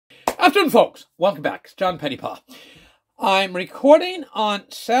Afternoon, folks. Welcome back. It's John Pettipas. I'm recording on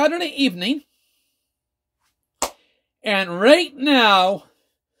Saturday evening, and right now,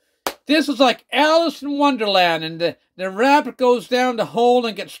 this is like Alice in Wonderland, and the rabbit goes down the hole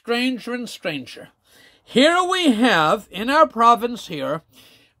and gets stranger and stranger. Here we have, in our province here,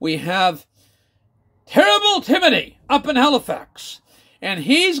 we have Terrible Timothy up in Halifax, and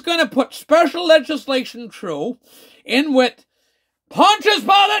he's going to put special legislation through in with Pontius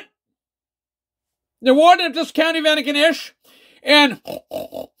Pilate, the warden of this county of Antigonish, and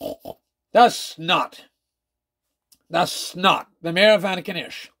the snot, the mayor of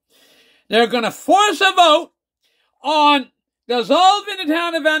Antigonish. They're going to force a vote on dissolving the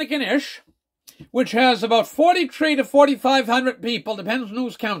town of Antigonish, which has about 43 to 4,500 people, depends on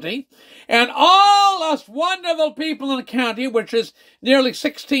whose county, and all us wonderful people in the county, which is nearly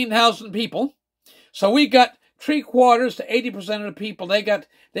 16,000 people. So we got 3/4 to 80% of the people. They got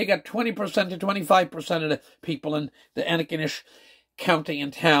 20% to 25% of the people in the Antigonish county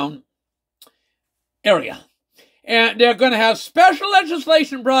and town area. And they're going to have special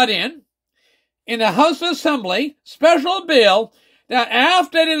legislation brought in the House of Assembly, special bill, that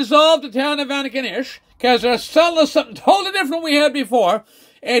after they dissolve the town of Antigonish, because they're selling us something totally different than we had before,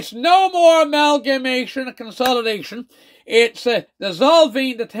 it's no more amalgamation and consolidation. It's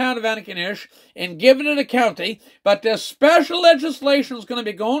dissolving the town of Antigonish and giving it a county, but this special legislation is going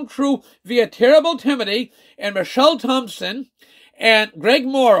to be going through via Terrible Timothy and Michelle Thompson and Greg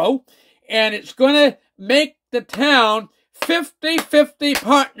Morrow, and it's going to make the town 50-50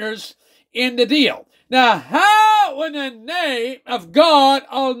 partners in the deal. Now, how in the name of God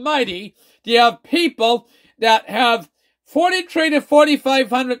Almighty do you have people that have 43 to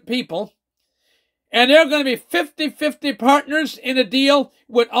 4,500 people, and they're going to be 50-50 partners in a deal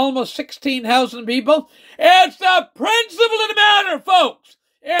with almost 16,000 people? It's the principle of the matter, folks.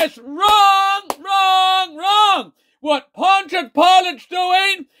 It's wrong, wrong, wrong. What Pontius Pilate's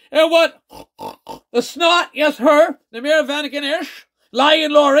doing, and what the snot, yes, her, the mayor of Antigonish,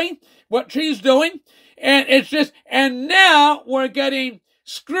 LAURlE, what she's doing. And it's just, and now we're getting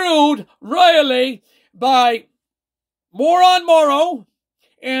screwed royally by Moron Morrow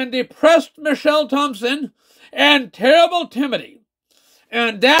and depressed Michelle Thompson and Terrible Timothy.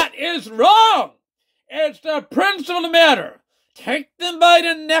 And that is wrong. It's the principle of the matter. Take them by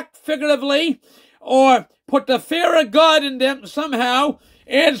the neck figuratively, or put the fear of God in them somehow.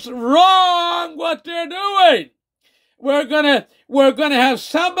 It's wrong what they're doing. We're gonna have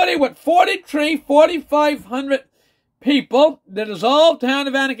somebody with 4,500 people, the dissolved town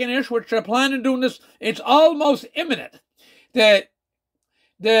of Antigonish, which they're planning on doing this. It's almost imminent. The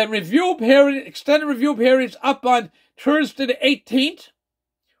review period, extended review period, is up on Thursday the 18th,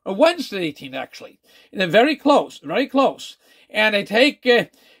 or Wednesday the 18th, actually. And they're very close, very close. And they take,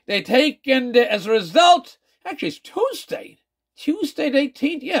 and as a result, actually it's Tuesday the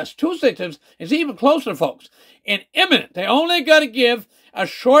 18th, yes, Tuesday, it's even closer, folks. And imminent. They only got to give a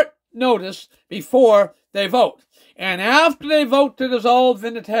short notice before they vote. And after they vote to dissolve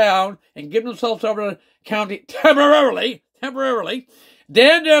in the town and give themselves over to the county temporarily,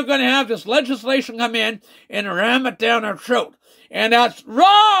 then they're going to have this legislation come in and ram it down our throat. And that's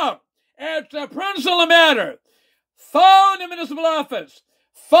wrong. It's the principle of the matter. Phone the municipal office.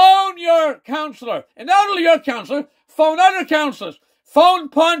 Phone your councillor. And not only your councillor, phone other councillors. Phone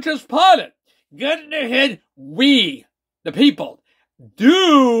Pontius Pilate. Get in their head, we, the people,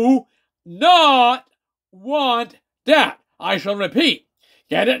 do not want that. I shall repeat.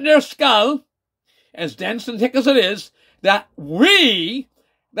 Get it in their skull, as dense and thick as it is, that we,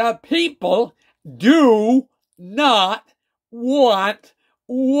 the people, do not want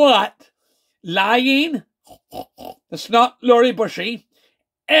what? Lying, the snot Laurie Bushy,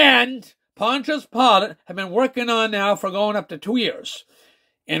 and Pontius Pilate have been working on now for going up to 2 years.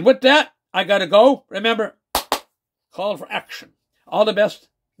 And with that, I got to go. Remember, call for action. All the best.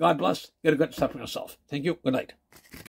 God bless. Get a good step for yourself. Thank you. Good night.